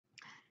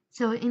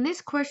So in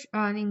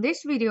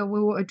this video, we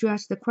will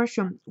address the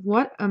question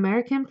what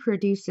American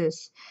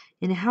produces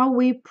and how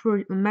we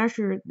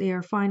measure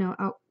their final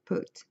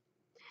output.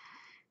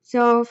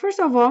 So first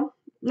of all,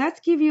 let's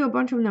give you a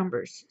bunch of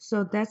numbers.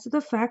 So that's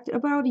the fact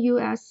about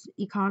U.S.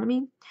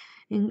 economy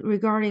in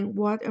regarding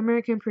what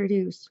American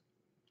produce.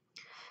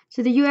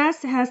 So the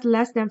U.S. has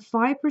less than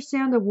 5%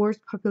 of the world's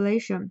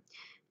population,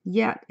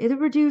 yet it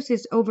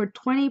produces over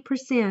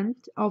 20%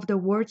 of the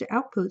world's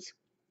output.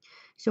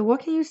 So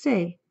what can you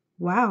say?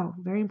 Wow,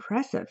 very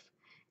impressive.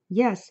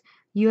 Yes,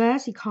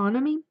 US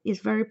economy is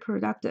very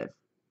productive.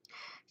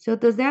 So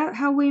does that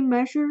how we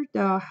measure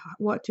the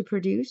what to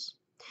produce?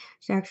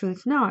 So actually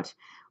it's not.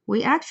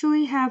 We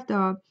actually have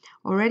the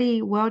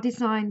already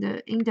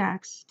well-designed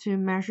index to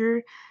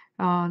measure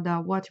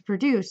the what to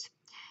produce.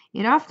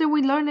 And after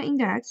we learn the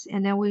index,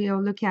 and then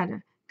we'll look at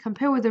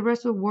compare with the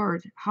rest of the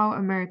world how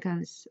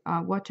Americans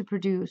what to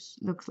produce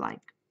looks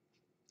like.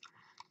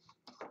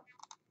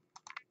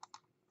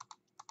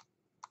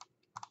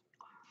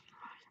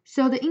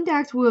 So the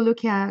index we'll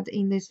look at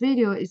in this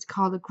video is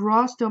called the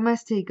gross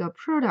domestic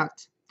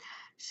product.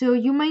 So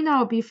you may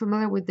not be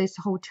familiar with this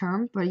whole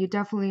term, but you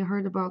definitely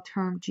heard about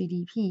term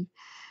GDP.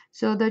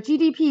 So the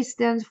GDP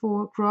stands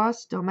for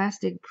gross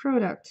domestic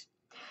product.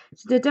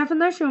 So the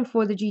definition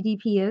for the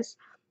GDP is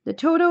the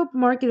total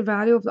market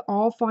value of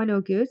all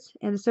final goods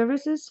and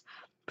services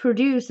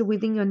produced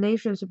within a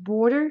nation's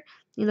border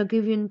in a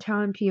given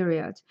time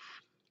period.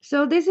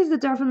 So this is the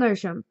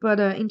definition, but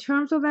in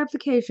terms of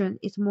application,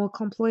 it's more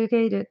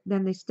complicated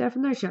than this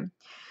definition.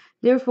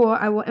 Therefore,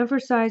 I will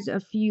emphasize a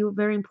few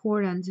very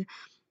important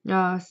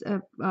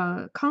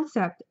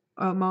concepts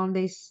among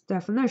this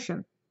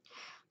definition.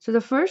 So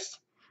the first,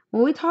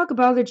 when we talk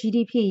about the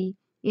GDP,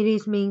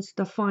 means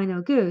the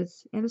final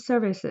goods and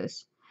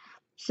services.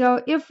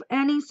 So if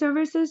any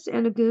services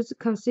and goods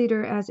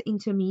considered as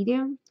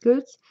intermediate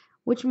goods,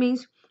 which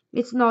means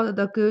it's not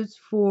the goods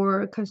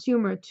for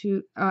consumer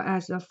to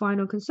as a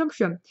final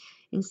consumption.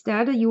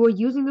 Instead, you are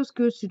using those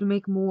goods to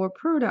make more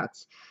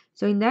products.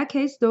 So in that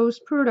case,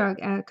 those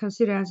products are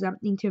considered as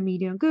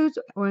intermediate goods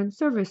or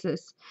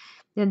services.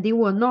 Then they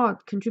will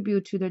not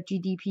contribute to the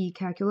GDP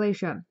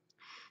calculation.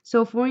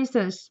 So for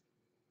instance,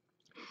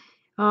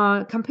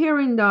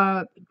 comparing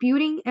the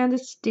building and the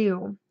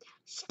steel,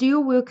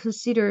 steel will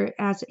consider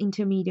as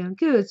intermediate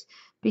goods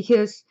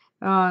because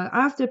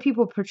after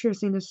people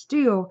purchasing the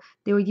steel,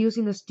 they were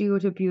using the steel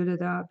to build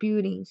the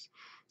buildings.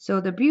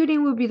 So the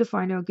building will be the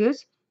final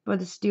goods, but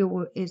the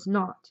steel is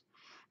not.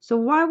 So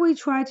why we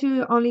try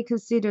to only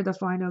consider the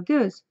final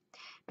goods?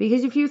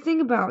 Because if you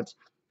think about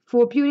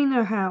for building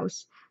a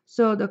house,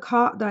 so the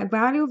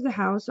value of the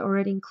house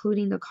already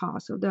including the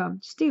cost of the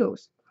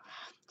steels.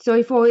 So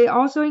if we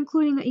also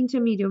including the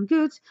intermediate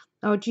goods,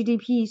 our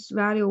GDP's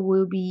value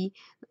will be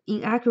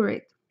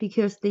inaccurate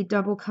because they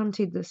double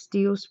counted the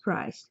steel's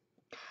price.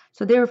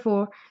 So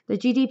therefore, the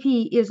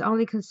GDP is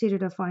only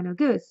considered the final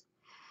goods.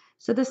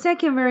 So the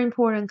second very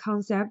important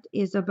concept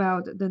is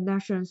about the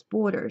nation's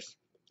borders.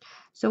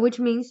 So which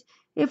means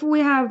if we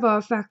have a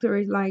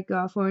factory like,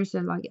 for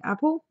instance, like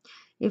Apple,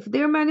 if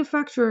their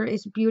manufacturer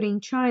is built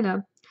in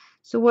China,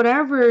 so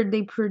whatever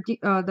they produce,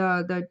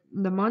 the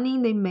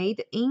money they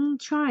made in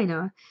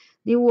China,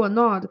 they will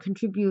not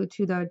contribute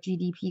to the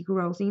GDP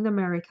growth in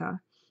America.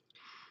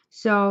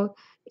 So,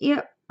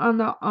 if on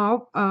the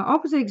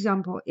opposite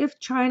example, if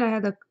China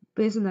had a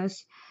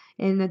business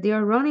and they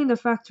are running the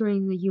factory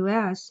in the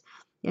U.S.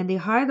 and they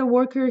hire the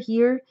worker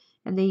here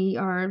and they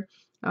are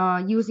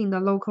using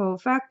the local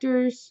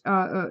factors,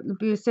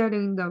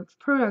 selling the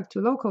product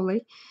to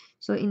locally.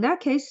 So in that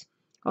case,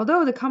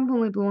 although the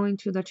company belonging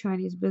to the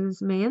Chinese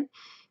businessman,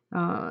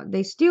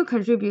 they still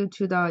contribute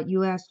to the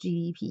U.S.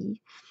 GDP.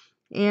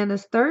 And the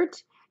third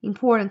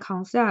important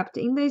concept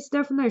in this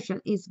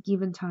definition is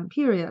given time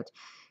period.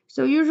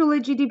 So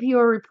usually GDP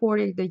are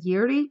reported the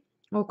yearly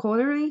or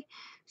quarterly.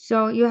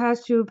 So you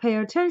have to pay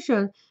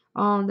attention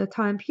on the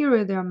time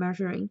period they are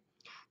measuring.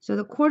 So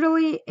the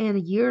quarterly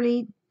and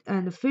yearly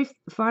and the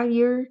 5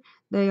 year,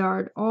 they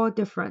are all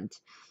different.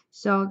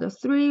 So the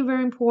three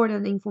very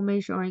important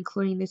information are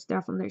included in this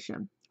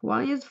definition.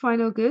 One is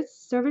final goods,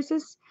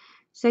 services.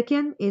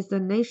 Second is the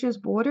nation's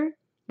border.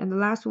 And the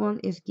last one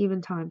is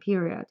given time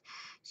period.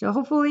 So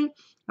hopefully,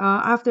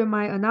 after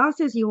my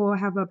analysis, you will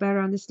have a better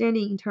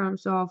understanding in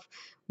terms of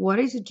what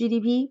is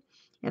GDP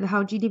and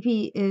how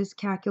GDP is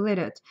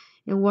calculated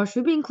and what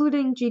should be included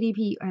in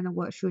GDP and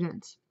what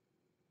shouldn't.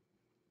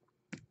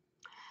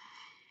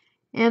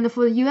 And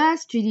for the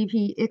US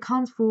GDP, it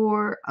counts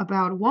for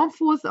about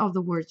 1/4 of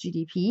the world's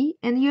GDP,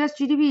 and the US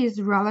GDP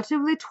is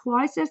relatively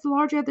twice as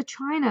large as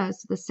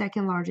China's, the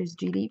second largest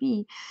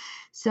GDP.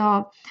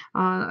 So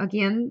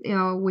again,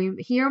 we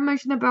here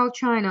mentioned about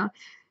China.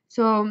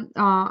 So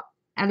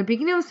at the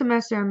beginning of the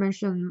semester, I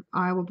mentioned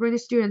I will bring a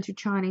student to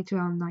China in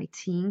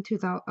 2019,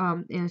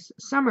 in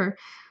summer.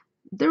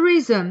 The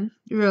reason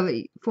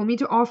really for me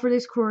to offer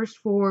this course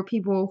for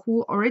people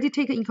who already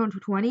take Econ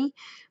 220,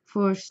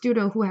 for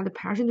students who have the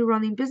passion to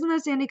run in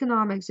business and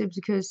economics, is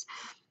because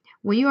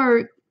when you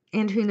are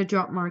entering the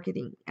job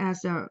marketing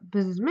as a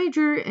business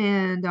major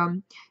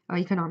and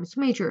economics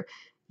major,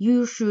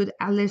 you should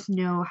at least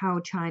know how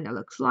China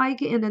looks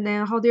like and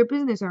then how their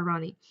business are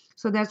running.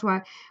 So that's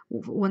why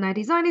when I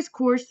designed this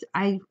course,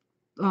 I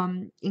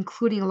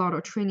including a lot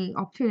of training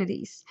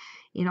opportunities.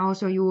 And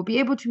also you will be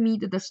able to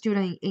meet the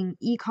student in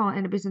econ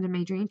and business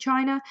major in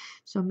China,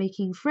 so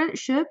making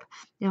friendship,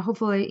 and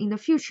hopefully in the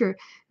future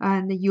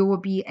and you will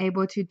be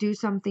able to do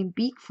something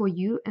big for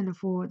you and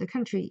for the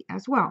country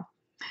as well.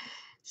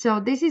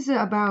 So this is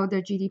about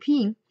the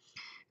GDP.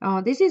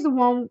 This is the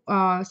one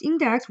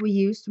index we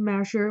use to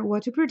measure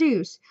what to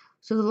produce.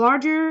 So the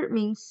larger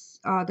means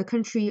the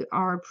country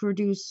are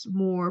produce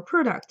more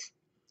product.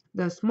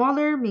 The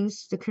smaller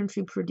means the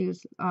country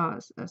produce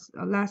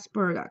less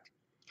product.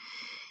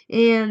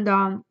 And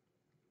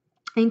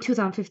in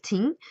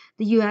 2015,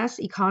 the U.S.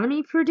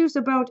 economy produced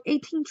about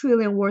 18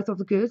 trillion worth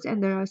of goods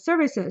and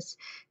services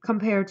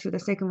compared to the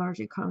second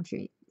largest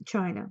country,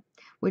 China,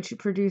 which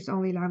produced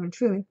only 11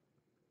 trillion.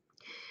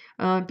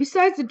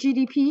 Besides the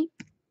GDP,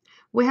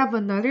 we have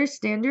another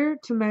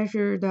standard to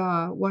measure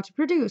the what to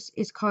produce.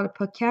 It's called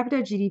per capita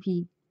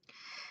GDP.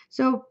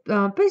 So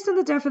based on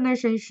the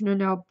definition, you should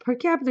know per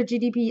capita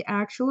GDP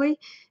actually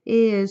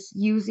is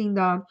using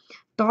the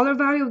dollar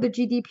value of the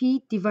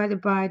GDP divided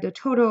by the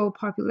total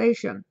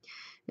population.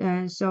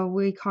 And so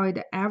we call it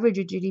the average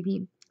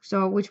GDP.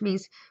 So which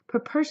means per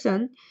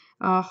person,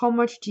 how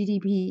much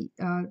GDP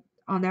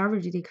on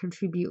average they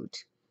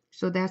contribute.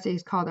 So that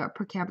is called a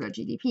per capita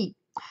GDP.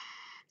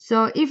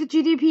 So if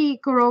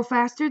GDP grow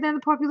faster than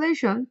the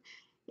population,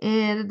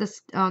 and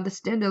the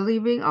standard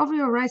living often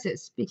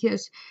rises,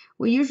 because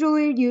we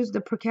usually use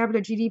the per capita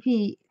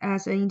GDP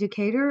as an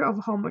indicator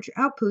of how much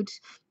output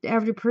the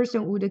average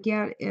person would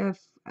get if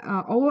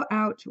all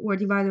out were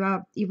divided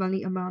out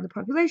evenly among the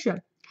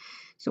population.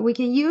 So we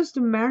can use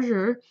to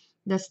measure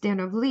the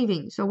standard of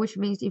living. So which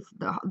means if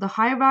the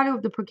higher value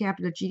of the per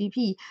capita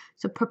GDP,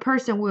 so per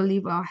person will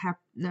live a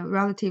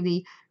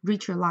relatively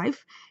richer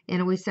life,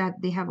 and we said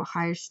they have a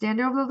higher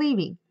standard of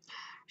living.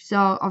 So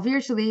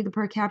obviously the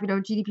per capita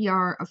GDP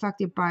are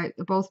affected by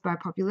both by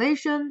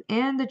population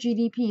and the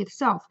GDP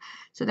itself.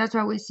 So that's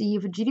why we see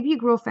if GDP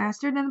grow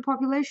faster than the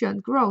population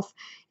growth,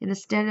 and the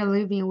standard of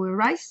living will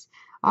rise.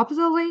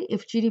 Oppositely,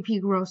 if GDP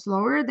grows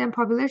slower than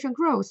population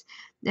grows,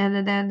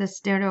 then the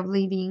standard of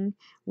living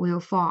will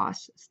fall.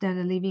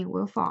 Standard of living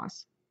will fall.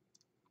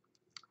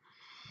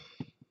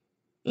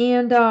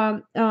 And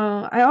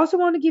I also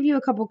want to give you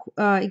a couple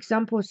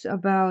examples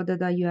about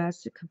the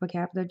U.S. per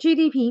capita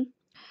GDP.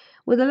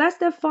 With less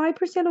than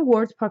 5% of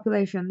world's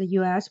population, the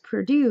U.S.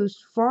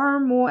 produced far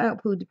more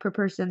output per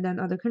person than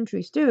other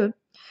countries do.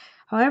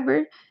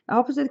 However,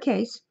 opposite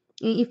case,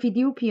 in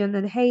Ethiopia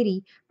and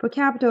Haiti, per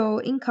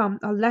capita income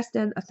are less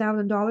than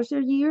 $1,000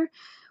 a year,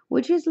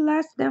 which is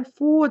less than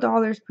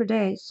 $4 per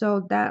day.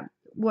 So that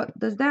what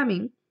does that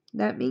mean?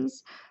 That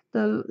means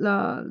the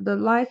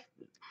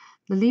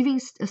living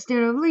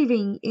standard of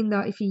living in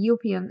the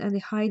Ethiopian and the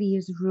Haiti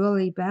is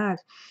really bad.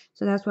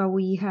 So that's why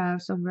we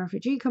have some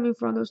refugees coming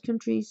from those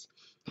countries,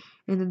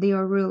 and they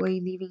are really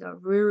living a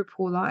very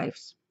poor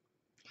lives.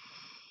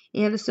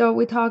 And so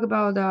we talk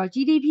about the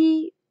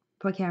GDP,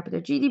 per capita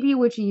GDP,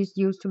 which is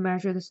used to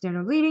measure the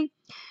standard of living.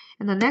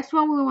 And the next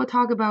one we will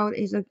talk about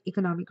is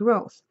economic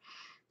growth.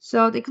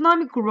 So the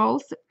economic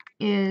growth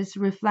is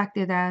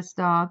reflected as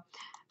the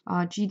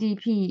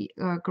GDP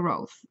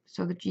growth.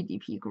 So the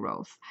GDP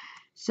growth.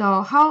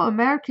 So how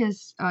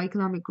America's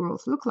economic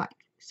growth look like?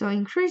 So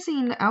increasing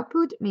in the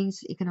output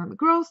means economic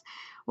growth,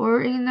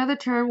 or in another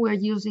term, we're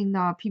using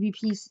the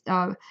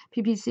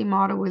PPC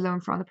model we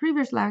learned from the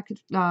previous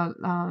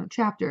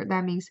chapter.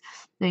 That means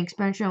the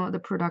expansion of the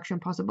production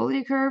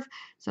possibility curve.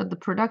 So the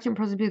production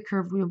possibility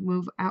curve will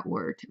move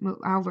outward.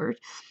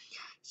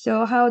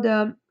 So how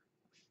the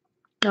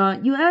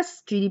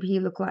U.S.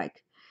 GDP look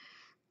like?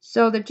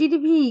 So the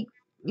GDP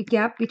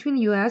gap between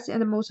the U.S.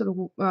 and most of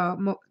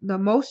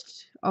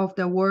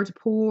the world's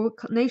poor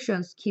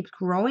nations keeps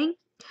growing.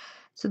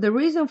 So the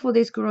reason for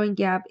this growing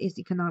gap is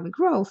economic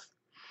growth.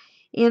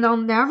 And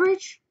on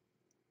average,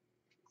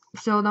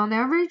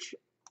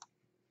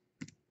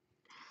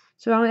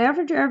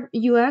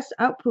 U.S.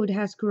 output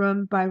has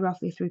grown by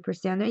roughly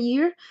 3% a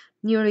year,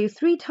 nearly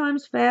 3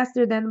 times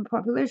faster than the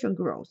population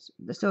growth.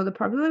 So the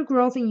population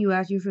growth in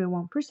U.S. usually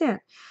 1%.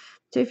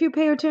 So if you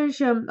pay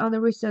attention on the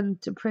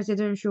recent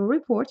presidential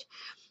report,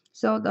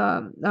 so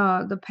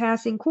the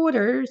passing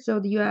quarter, so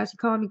the U.S.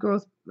 economy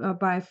growth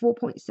by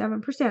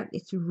 4.7%.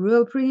 It's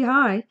real pretty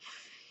high.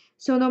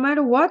 So no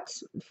matter what,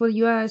 for the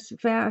U.S.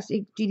 fast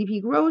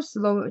GDP growth,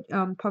 low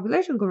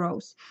population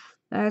growth.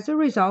 As a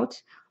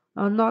result,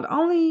 not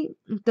only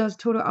does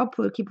total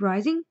output keep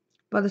rising,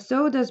 but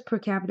so does per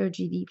capita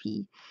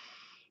GDP.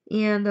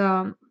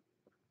 And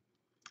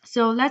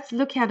so let's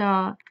look at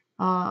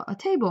a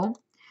table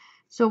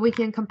so we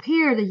can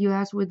compare the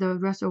U.S. with the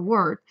rest of the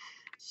world.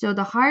 So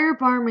the higher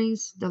bar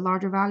means the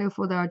larger value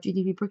for the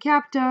GDP per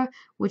capita,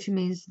 which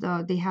means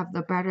they have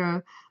the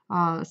better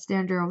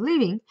standard of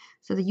living.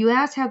 So the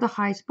U.S. have the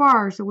highest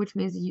bar, so which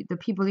means the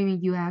people living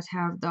in U.S.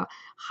 have the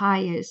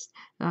highest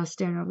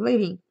standard of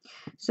living.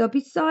 So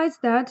besides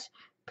that,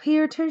 pay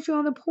attention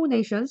on the poor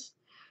nations.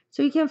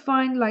 So you can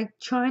find like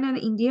China and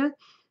India.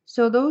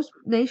 So those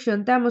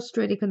nations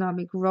demonstrate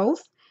economic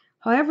growth.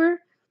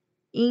 However,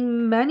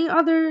 in many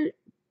other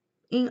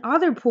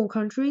poor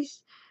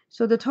countries,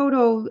 so the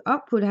total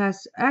output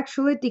has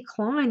actually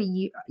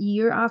declined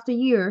year after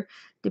year,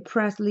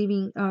 depressed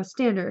living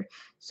standard.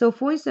 So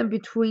for instance,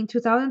 between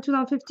 2000 and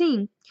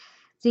 2015,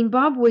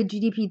 Zimbabwe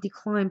GDP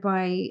declined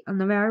by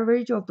an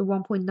average of the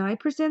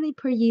 1.9%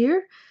 per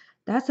year.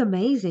 That's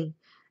amazing.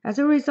 As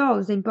a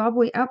result,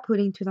 Zimbabwe output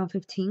in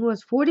 2015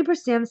 was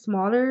 40%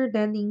 smaller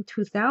than in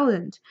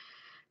 2000.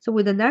 So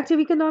with a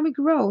negative economic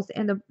growth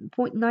and a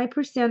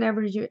 0.9%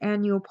 average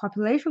annual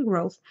population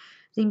growth,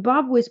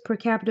 Zimbabwe's per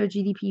capita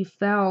GDP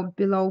fell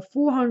below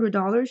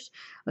 $400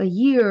 a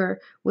year,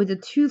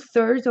 with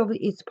two-thirds of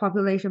its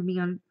population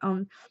being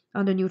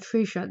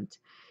undernutrition.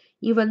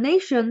 Even a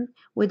nation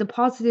with a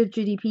positive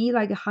GDP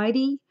like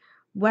Haiti,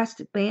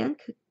 West Bank,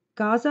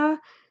 Gaza,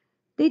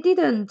 they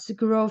didn't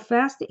grow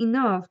fast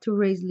enough to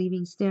raise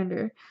living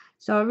standard.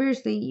 So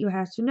obviously you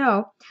have to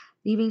know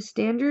living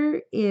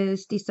standard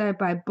is decided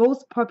by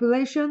both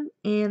population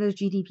and the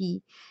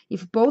GDP.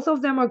 If both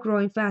of them are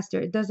growing faster,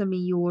 it doesn't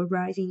mean you are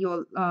rising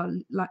your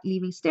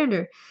living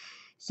standard.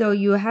 So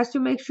you have to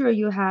make sure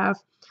you have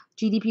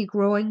GDP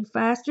growing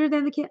faster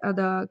than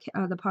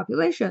the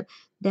population.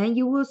 Then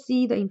you will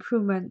see the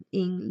improvement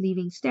in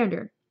living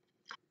standard.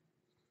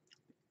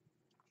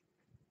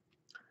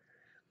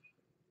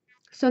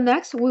 So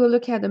next, we will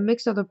look at the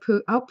mix of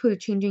the output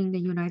changing in the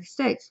United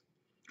States.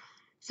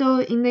 So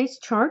in this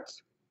chart,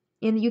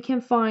 and you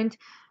can find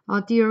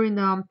during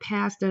the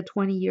past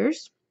 20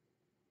 years,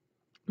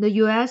 the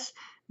U.S.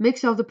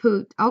 mix of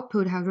the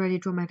output has already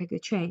dramatically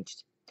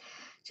changed.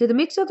 So the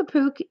mix of the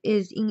output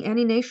is in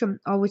any nation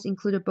always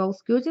included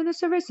both goods and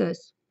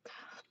services.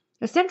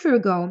 A century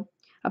ago,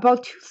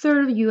 about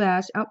two-thirds of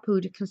U.S.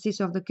 output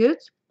consists of the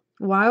goods,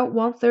 while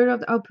one-third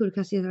of the output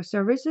consists of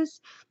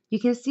services. You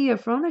can see it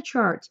from the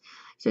chart.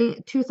 So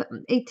in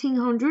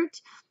 1800,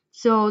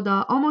 so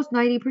the almost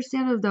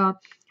 90% of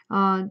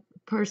the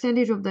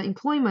percentage of the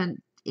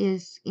employment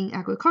is in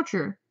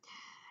agriculture,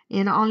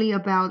 and only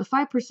about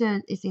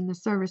 5% is in the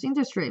service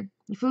industry.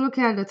 If you look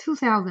at the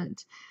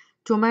 2000,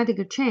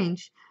 dramatic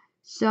change.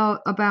 So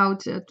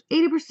about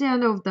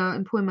 80% of the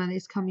employment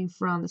is coming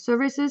from the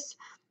services,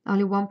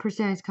 only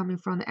 1% is coming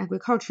from the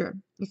agriculture.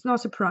 It's not a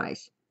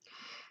surprise.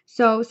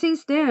 So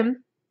since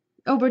then,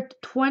 over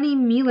 20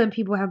 million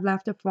people have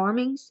left the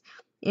farmings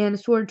and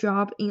sought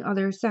job in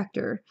other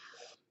sector.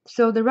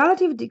 So the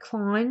relative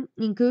decline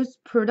in goods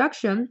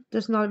production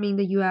does not mean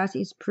the US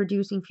is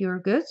producing fewer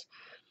goods.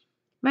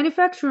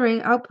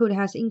 Manufacturing output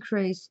has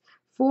increased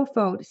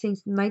fourfold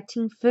since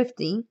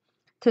 1950.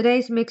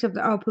 Today's mix of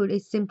the output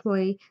is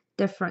simply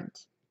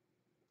different.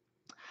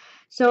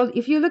 So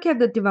if you look at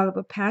the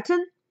developer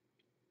pattern,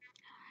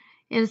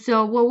 and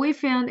so what we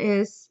found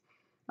is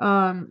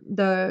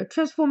the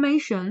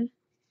transformation.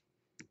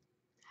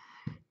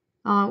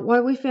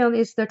 What we found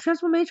is the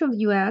transformation of the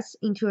U.S.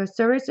 into a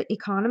service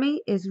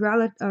economy is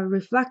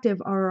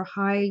reflective of our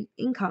high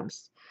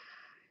incomes.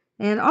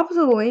 And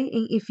oppositely,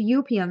 in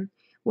Ethiopia,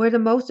 where the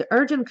most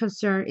urgent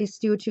concern is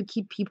still to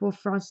keep people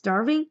from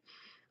starving,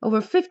 over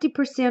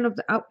 50% of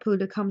the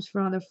output comes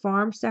from the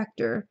farm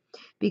sector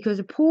because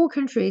the poor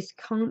countries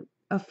can't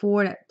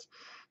afford it.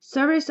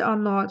 Services are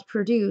not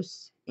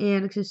produced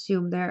and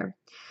consumed there.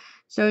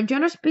 So in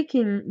general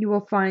speaking, you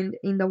will find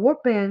in the World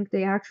Bank,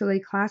 they actually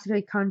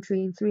classify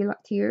country in three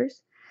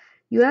tiers.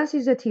 US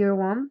is a tier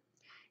 1,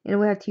 and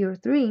we have tier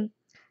 3.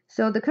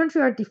 So the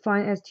countries are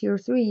defined as tier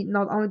 3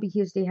 not only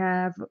because they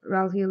have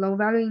relatively low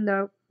value in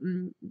the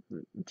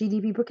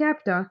GDP per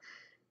capita,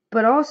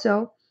 but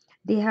also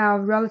they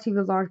have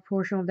relatively large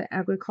portion of the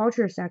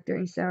agriculture sector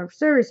instead of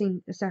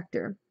servicing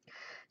sector.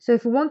 So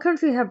if one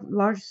country have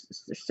large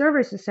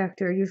service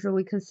sector, usually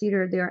we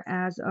consider there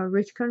as a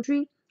rich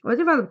country or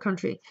developed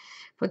country.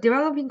 For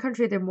developing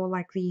country, they more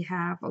likely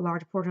have a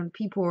large portion of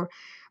people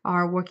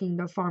are working in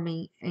the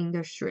farming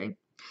industry.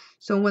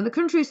 So when the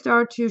country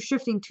start to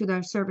shifting to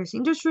the service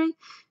industry,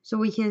 so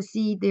we can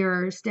see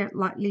their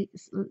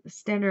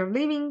standard of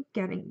living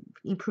getting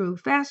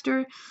improved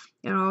faster,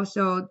 and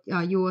also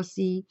you will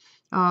see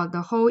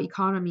the whole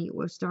economy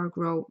will start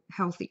grow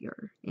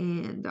healthier.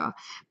 And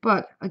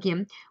but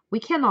again, we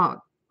cannot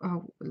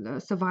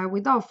survive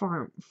without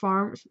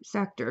farm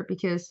sector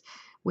because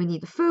we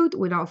need food.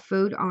 Without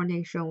food, our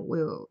nation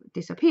will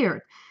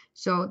disappear.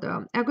 So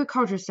the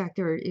agriculture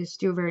sector is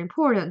still very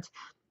important,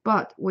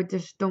 but we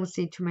just don't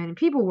see too many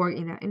people work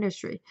in that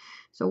industry.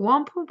 So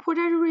one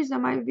potential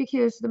reason might be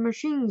because the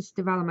machines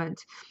development.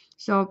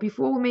 So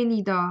before we may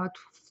need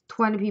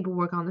 20 people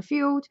work on the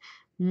field.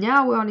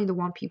 Now we only need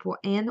one people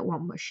and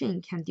one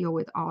machine can deal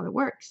with all the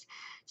works.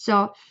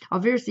 So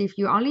obviously, if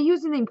you're only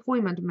using the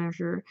employment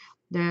measure,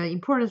 the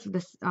importance of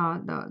this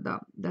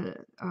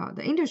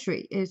the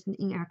industry is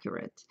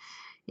inaccurate.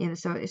 And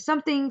so it's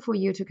something for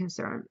you to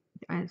concern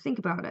and think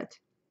about it.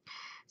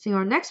 See you in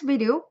our next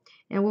video,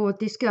 and we will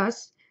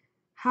discuss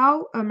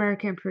how the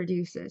American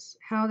produces.